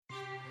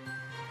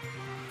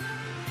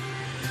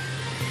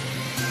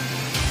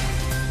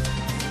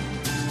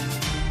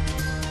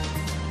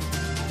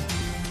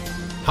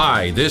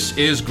Hi, this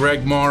is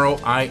Greg Morrow.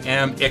 I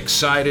am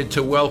excited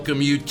to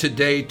welcome you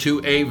today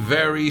to a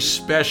very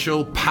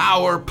special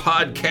Power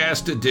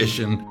Podcast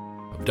edition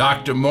of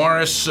Dr.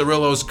 Morris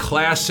Cerullo's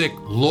classic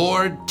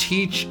Lord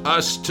Teach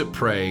Us to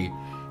Pray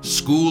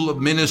School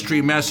of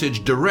Ministry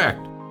message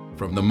direct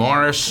from the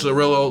Morris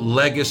Cerullo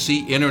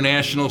Legacy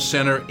International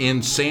Center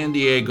in San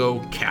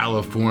Diego,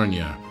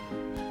 California.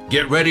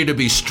 Get ready to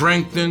be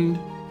strengthened,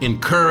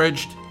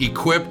 encouraged,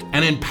 equipped,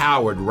 and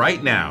empowered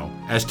right now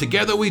as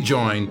together we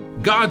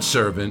join God's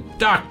servant,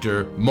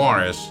 Dr.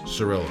 Morris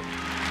Cerullo.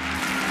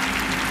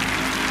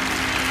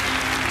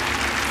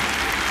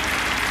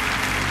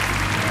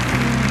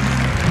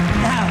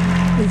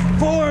 Now,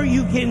 before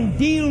you can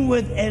deal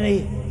with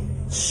any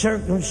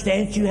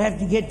circumstance, you have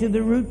to get to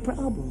the root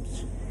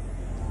problems.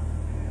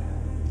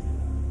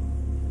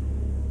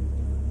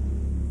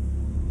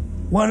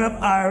 One of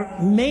our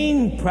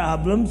main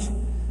problems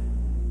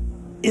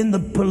in the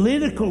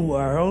political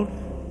world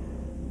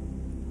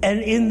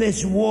and in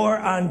this war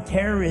on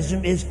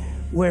terrorism is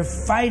we're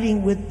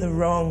fighting with the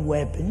wrong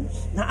weapons.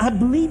 Now, I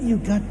believe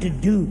you've got to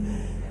do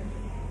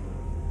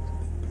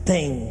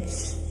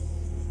things.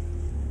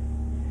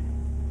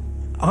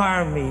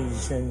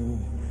 Armies,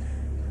 and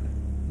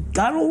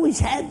God always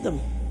had them.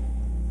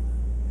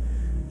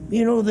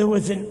 You know, there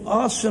was an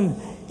awesome,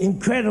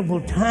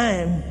 incredible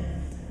time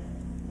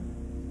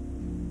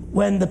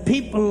when the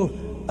people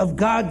of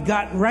God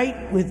got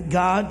right with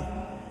God,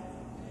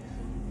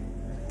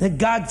 that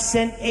God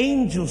sent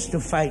angels to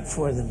fight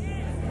for them.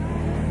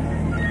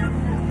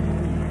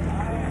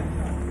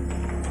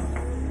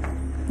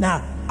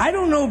 Now, I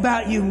don't know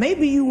about you.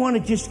 Maybe you want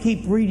to just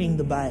keep reading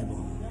the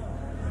Bible.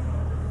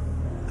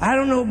 I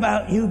don't know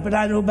about you, but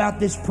I know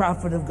about this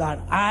prophet of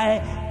God.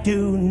 I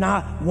do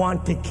not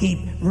want to keep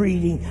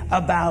reading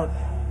about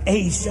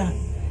Asa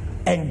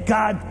and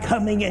God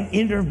coming and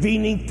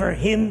intervening for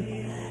him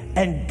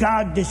and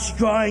God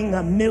destroying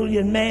 1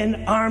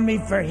 million-man army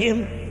for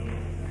him.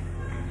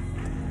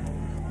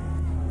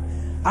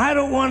 I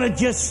don't want to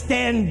just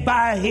stand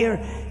by here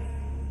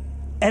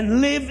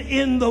and live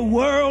in the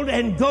world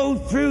and go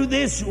through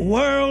this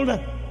world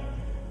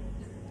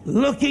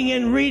looking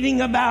and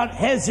reading about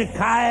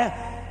Hezekiah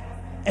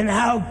and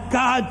how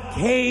God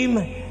came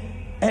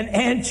and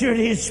answered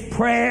his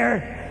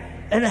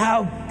prayer and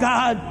how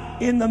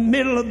God in the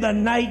middle of the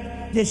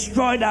night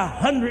destroyed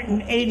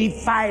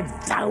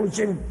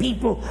 185,000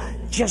 people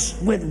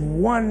just with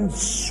one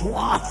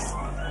swath.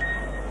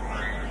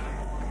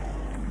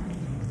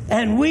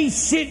 And we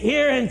sit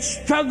here and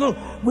struggle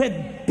with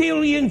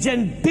billions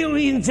and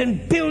billions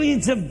and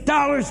billions of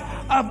dollars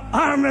of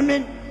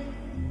armament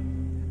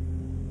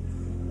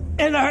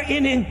and are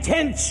in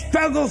intense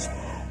struggles.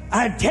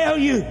 I tell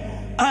you,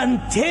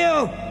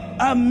 until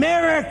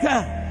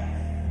America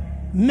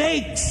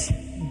makes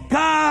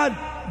God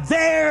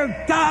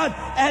their God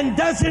and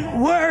doesn't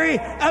worry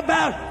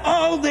about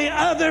all the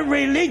other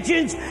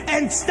religions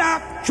and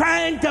stop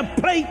trying to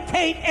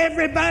placate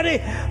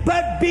everybody,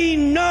 but be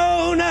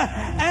known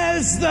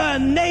as the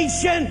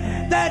nation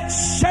that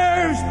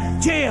serves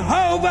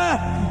Jehovah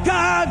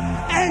God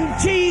and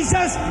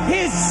Jesus,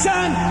 his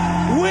son,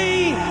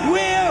 we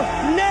will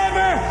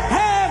never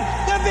have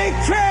the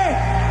victory.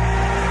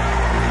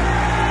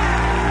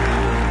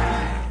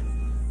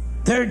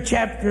 Third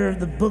chapter of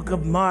the book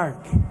of Mark.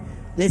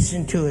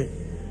 Listen to it,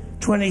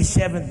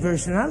 27th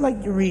verse, and I'd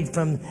like to read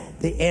from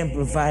the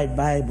Amplified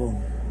Bible.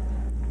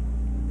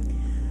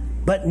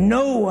 But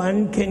no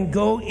one can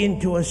go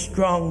into a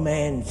strong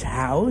man's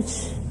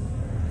house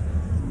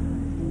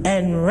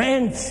and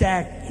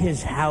ransack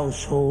his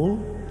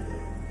household,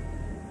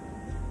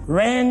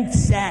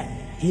 ransack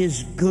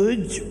his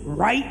goods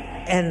right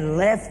and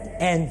left,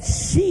 and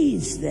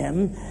seize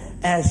them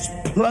as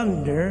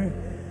plunder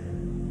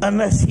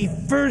unless he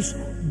first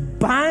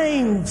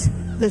binds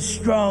the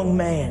strong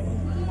man.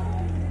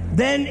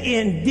 Then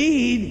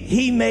indeed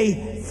he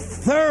may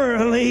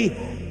thoroughly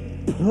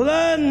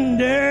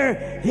plunder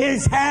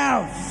his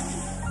house.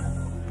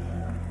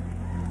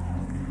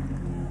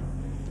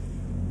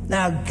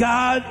 Now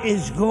God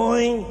is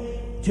going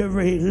to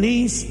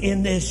release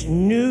in this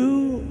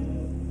new,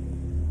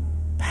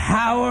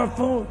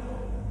 powerful,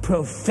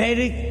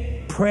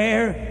 prophetic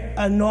prayer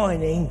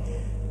anointing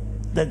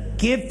the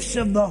gifts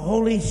of the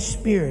Holy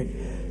Spirit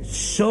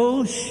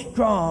so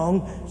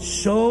strong,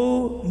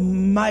 so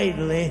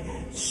mightily,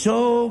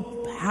 so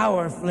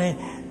powerfully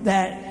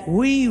that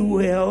we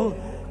will,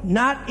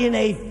 not in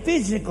a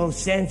physical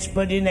sense,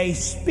 but in a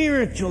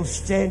spiritual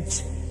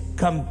sense,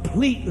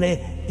 completely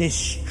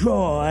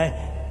destroy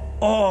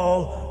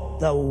all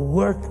the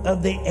work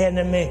of the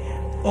enemy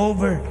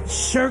over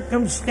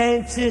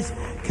circumstances,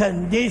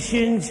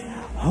 conditions,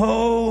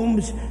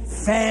 homes,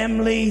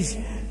 families,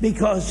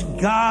 because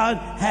God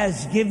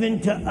has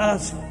given to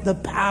us the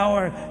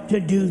power to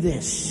do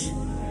this.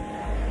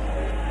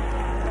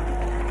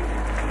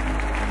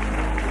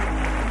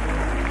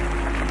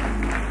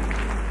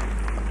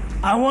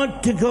 I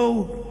want to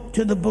go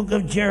to the book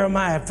of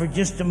Jeremiah for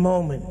just a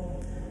moment.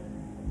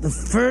 The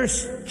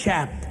first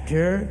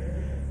chapter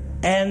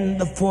and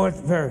the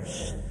 4th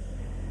verse.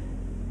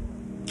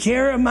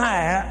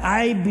 Jeremiah,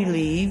 I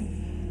believe,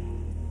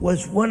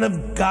 was one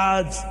of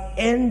God's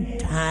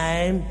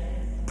end-time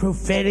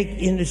prophetic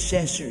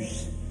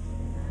intercessors.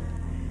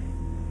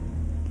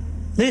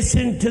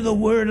 Listen to the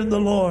word of the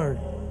Lord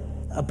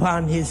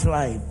upon his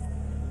life.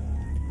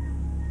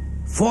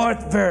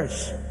 4th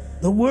verse.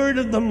 The word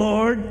of the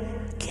Lord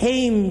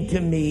came to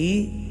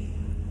me,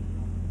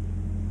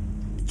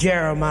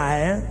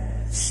 Jeremiah,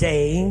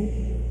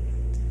 saying,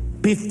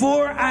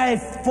 before I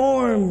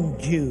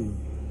formed you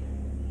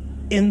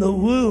in the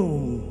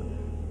womb,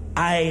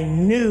 I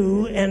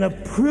knew and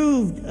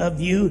approved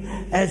of you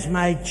as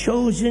my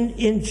chosen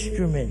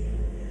instrument.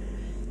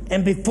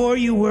 And before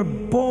you were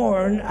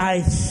born,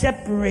 I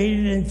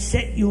separated and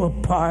set you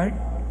apart,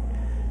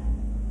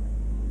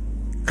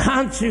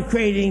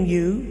 consecrating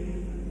you.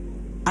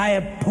 I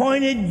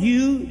appointed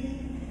you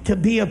to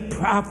be a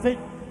prophet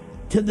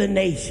to the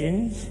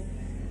nations.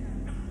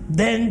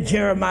 Then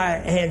Jeremiah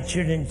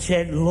answered and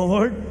said,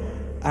 Lord,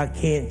 I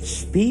can't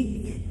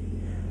speak.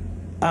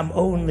 I'm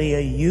only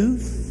a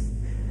youth.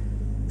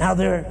 Now,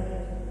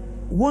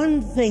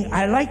 one thing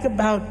I like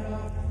about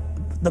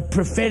the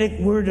prophetic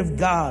word of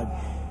God,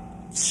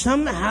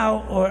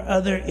 somehow or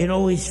other, it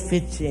always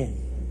fits in.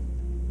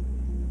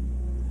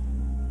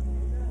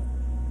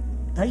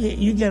 Now,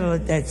 you got to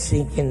let that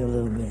sink in a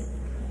little bit.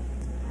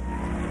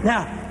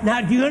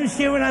 Now, do you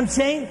understand what I'm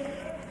saying?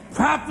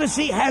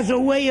 Prophecy has a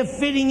way of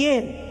fitting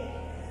in.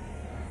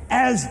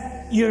 As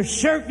your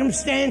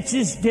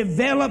circumstances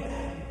develop,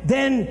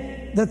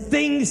 then the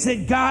things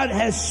that God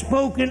has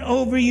spoken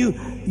over you,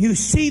 you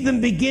see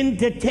them begin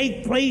to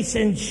take place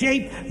and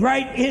shape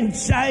right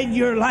inside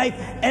your life,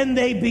 and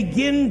they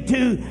begin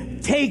to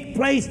take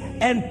place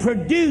and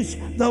produce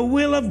the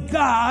will of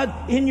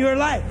God in your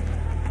life.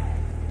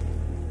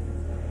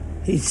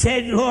 He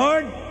said,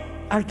 Lord,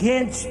 I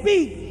can't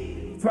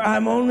speak, for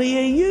I'm only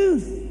a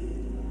youth.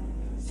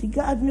 See,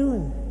 God knew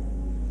him.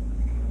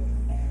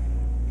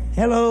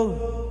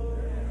 Hello?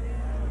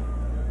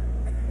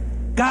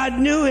 God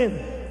knew him.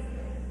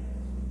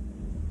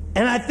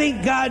 And I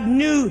think God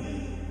knew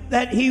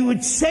that he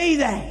would say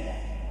that.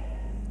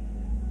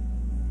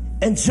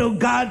 And so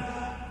God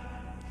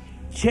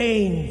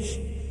changed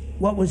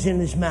what was in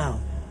his mouth.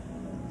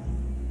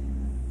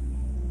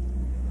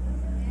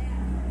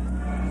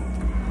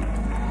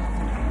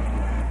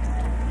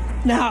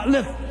 Now,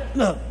 look.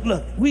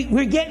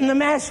 We're getting the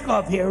mask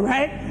off here,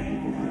 right?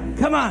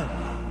 Come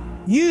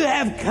on. You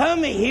have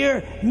come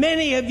here,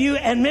 many of you,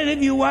 and many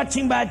of you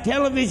watching by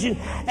television,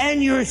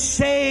 and you're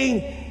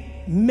saying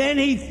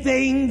many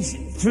things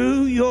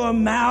through your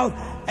mouth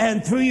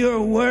and through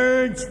your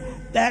words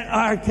that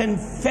are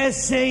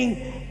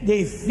confessing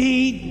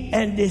defeat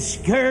and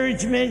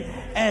discouragement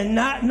and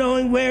not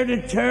knowing where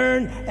to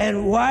turn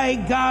and why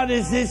God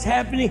is this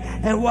happening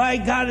and why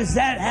God is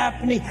that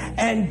happening.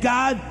 And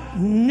God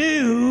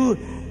knew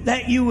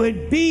that you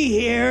would be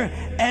here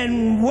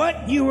and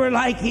what you were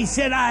like. He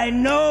said, I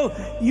know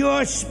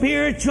your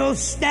spiritual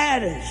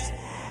status.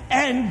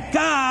 And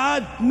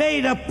God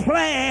made a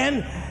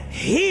plan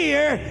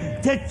here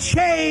to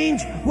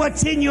change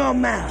what's in your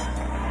mouth.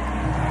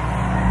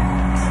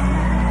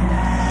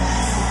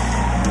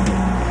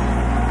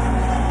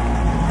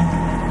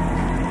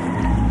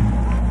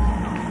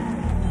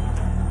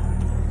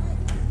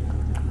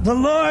 The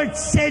Lord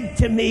said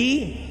to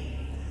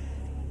me,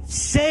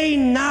 say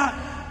not,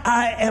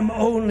 I am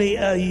only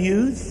a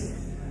youth.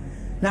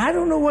 Now, I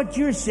don't know what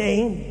you're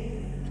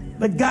saying,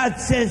 but God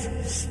says,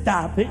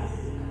 stop it.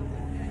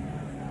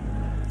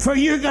 For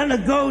you're going to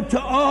go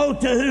to all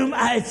to whom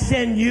I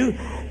send you,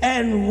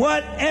 and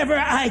whatever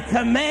I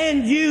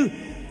command you,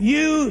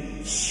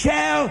 you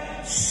shall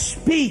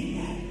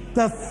speak.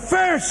 The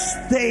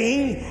first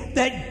thing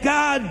that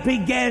God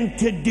began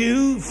to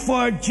do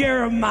for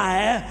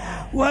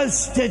Jeremiah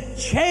was to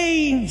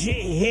change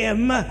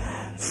him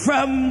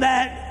from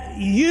that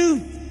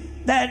youth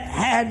that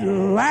had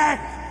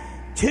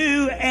lack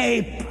to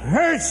a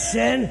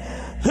person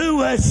who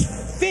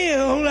was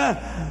filled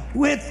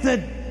with the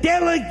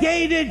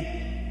delegated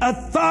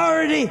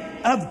authority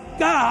of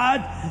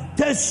God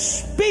to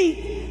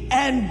speak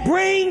and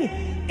bring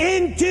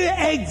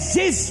into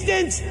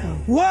existence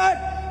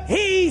what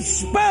he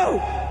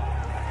spoke.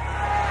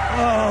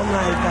 Oh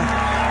my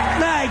God.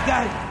 My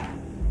God.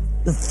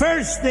 The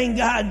first thing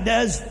God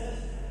does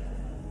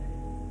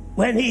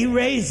when he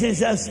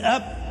raises us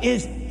up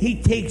is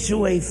he takes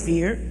away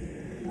fear.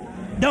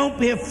 Don't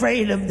be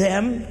afraid of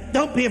them.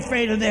 Don't be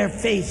afraid of their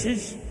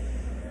faces.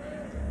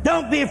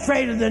 Don't be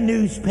afraid of the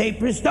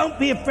newspapers. Don't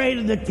be afraid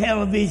of the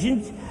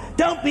televisions.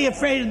 Don't be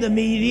afraid of the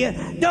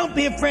media. Don't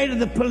be afraid of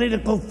the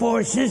political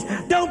forces.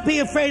 Don't be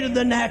afraid of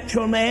the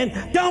natural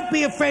man. Don't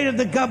be afraid of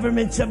the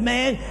governments of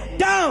man.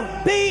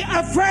 Don't be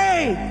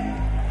afraid.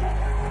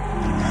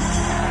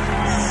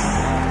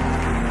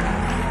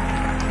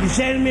 You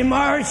say to me,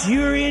 Morris,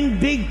 you're in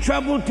big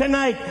trouble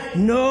tonight.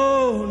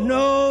 No,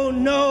 no,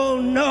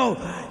 no, no.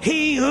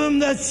 He whom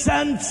the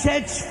Son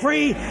sets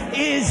free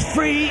is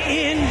free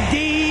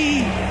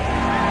indeed.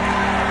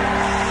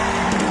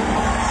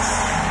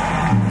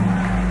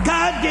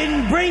 God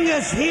didn't bring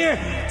us here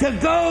to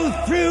go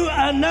through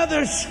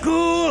another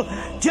school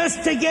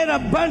just to get a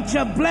bunch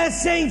of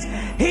blessings.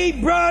 He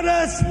brought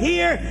us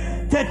here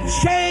to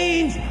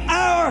change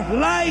our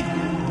life.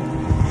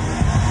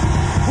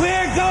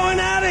 We're going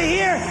out of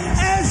here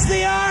as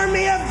the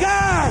army of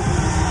God.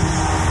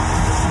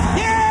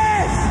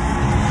 Yes!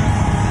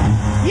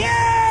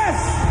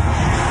 Yes!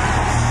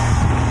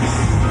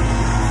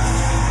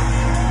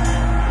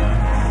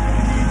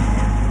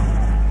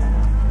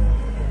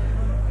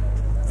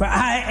 For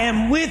I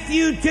am with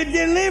you to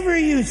deliver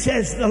you,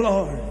 says the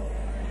Lord.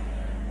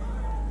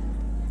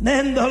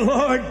 Then the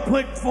Lord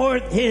put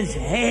forth his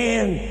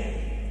hand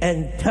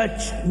and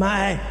touched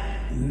my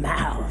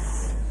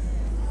mouth.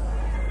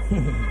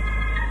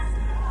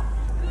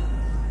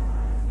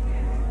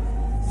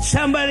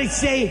 Somebody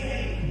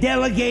say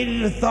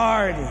delegated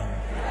authority.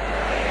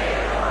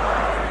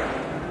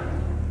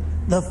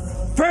 The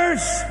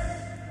first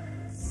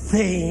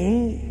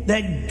thing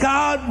that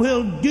God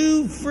will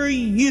do for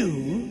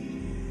you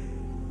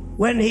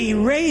when he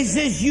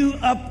raises you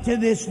up to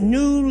this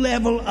new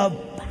level of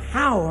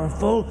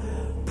powerful,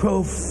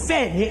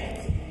 prophetic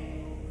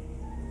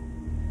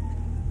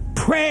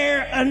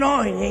prayer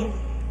anointing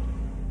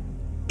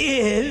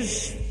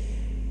is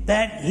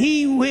that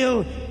he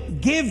will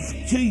give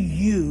to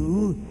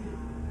you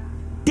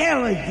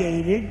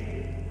delegated,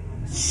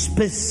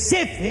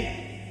 specific,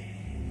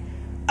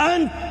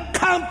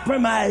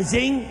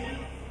 uncompromising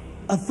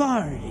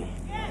authority.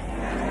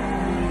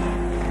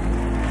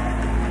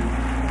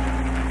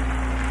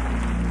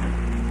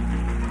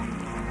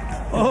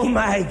 Oh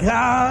my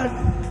God.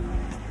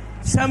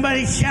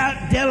 Somebody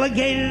shout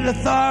delegated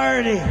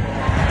authority.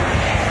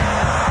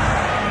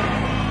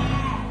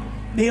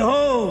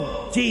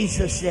 Behold,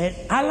 Jesus said.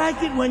 I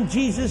like it when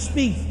Jesus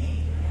speaks,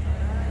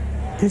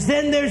 because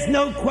then there's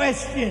no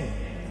question.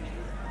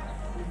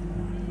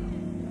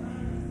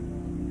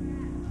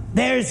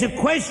 There's a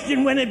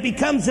question when it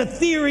becomes a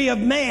theory of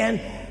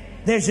man.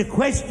 There's a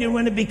question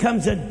when it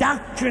becomes a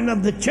doctrine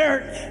of the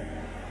church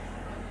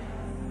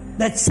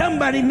that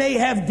somebody may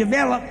have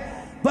developed.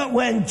 But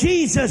when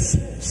Jesus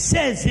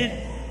says it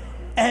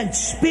and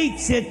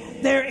speaks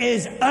it, there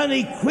is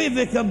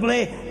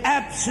unequivocally,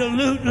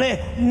 absolutely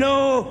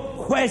no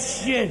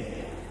question.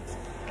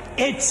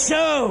 It's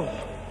so.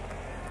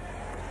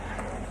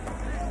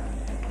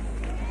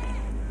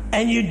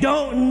 And you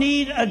don't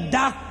need a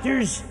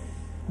doctor's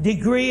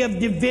degree of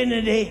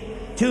divinity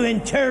to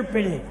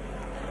interpret it.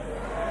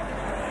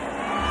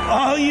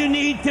 All you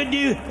need to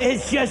do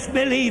is just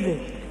believe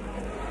it.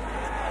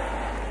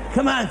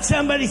 Come on,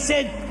 somebody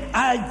said,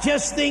 I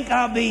just think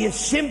I'll be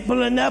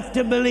simple enough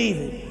to believe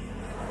it.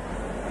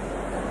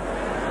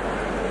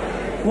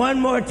 One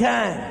more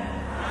time.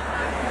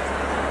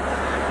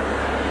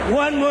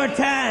 One more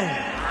time.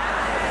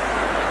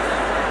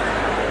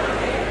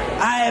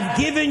 I have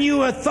given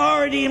you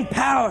authority and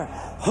power.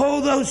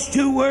 Hold those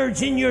two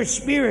words in your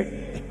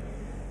spirit,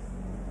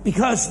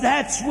 because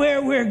that's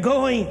where we're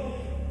going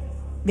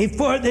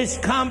before this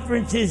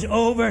conference is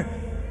over.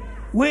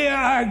 We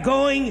are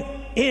going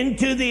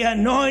into the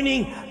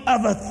anointing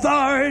of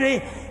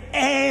authority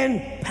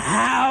and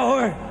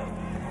power.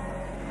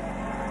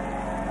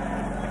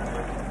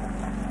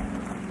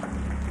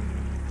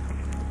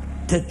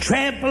 To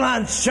trample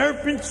on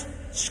serpents,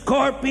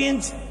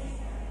 scorpions.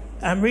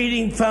 I'm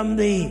reading from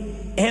the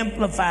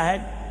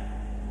Amplified.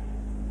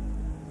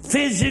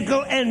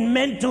 Physical and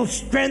mental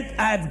strength,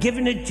 I've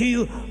given it to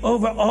you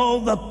over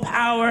all the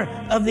power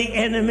of the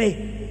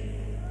enemy.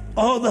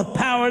 All the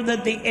power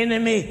that the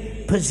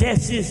enemy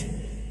possesses,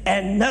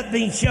 and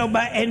nothing shall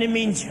by any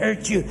means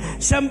hurt you.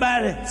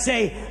 Somebody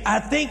say, I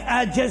think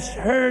I just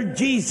heard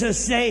Jesus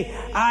say,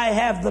 I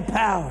have the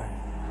power.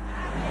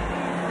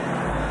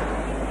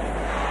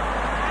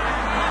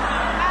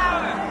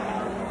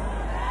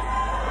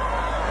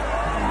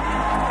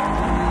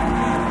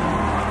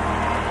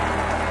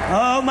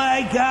 Oh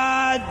my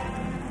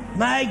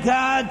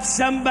God,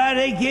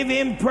 somebody give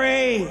him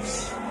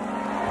praise.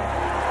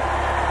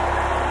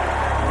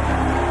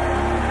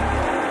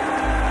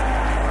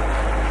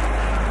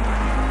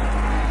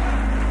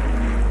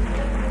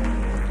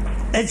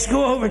 Let's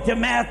go over to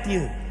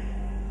Matthew.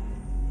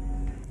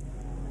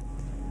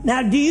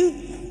 Now, do you,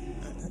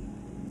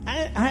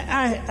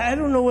 I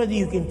don't know whether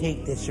you can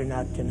take this or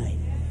not tonight.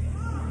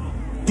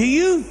 Do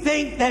you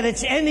think that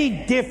it's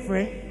any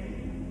different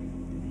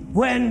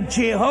when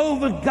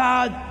Jehovah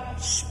God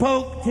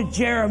spoke to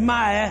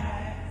Jeremiah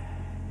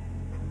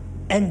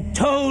and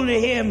told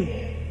him,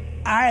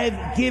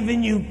 I've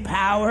given you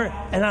power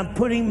and I'm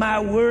putting my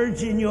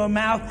words in your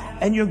mouth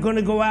and you're going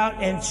to go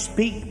out and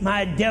speak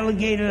my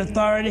delegated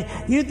authority?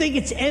 You think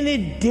it's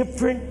any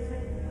different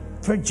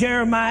for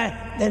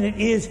Jeremiah than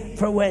it is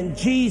for when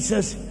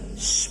Jesus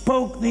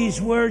spoke these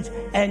words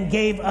and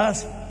gave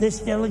us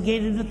this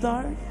delegated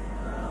authority?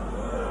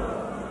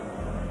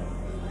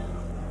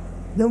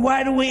 Then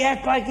why do we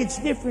act like it's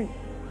different?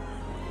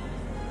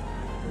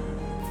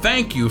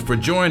 Thank you for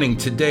joining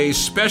today's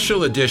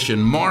special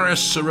edition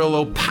Morris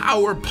Cerullo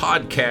Power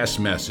Podcast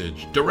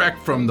message, direct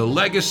from the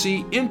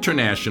Legacy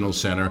International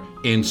Center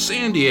in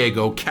San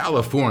Diego,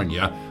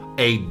 California,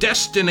 a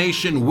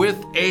destination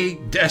with a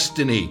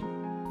destiny.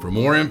 For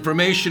more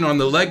information on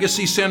the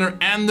Legacy Center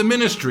and the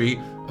ministry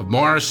of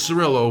Morris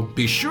Cerullo,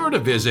 be sure to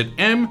visit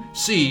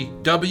mcwe.com.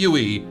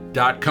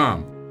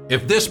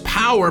 If this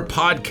Power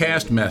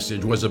Podcast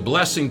message was a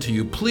blessing to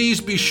you,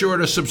 please be sure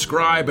to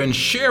subscribe and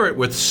share it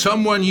with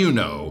someone you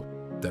know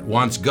that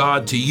wants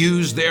God to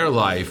use their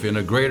life in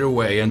a greater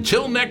way.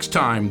 Until next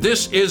time,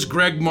 this is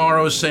Greg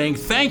Morrow saying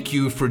thank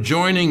you for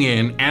joining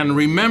in, and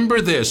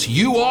remember this: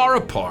 you are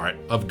a part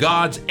of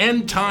God's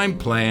end-time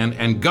plan,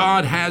 and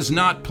God has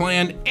not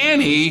planned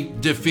any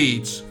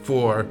defeats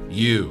for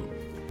you.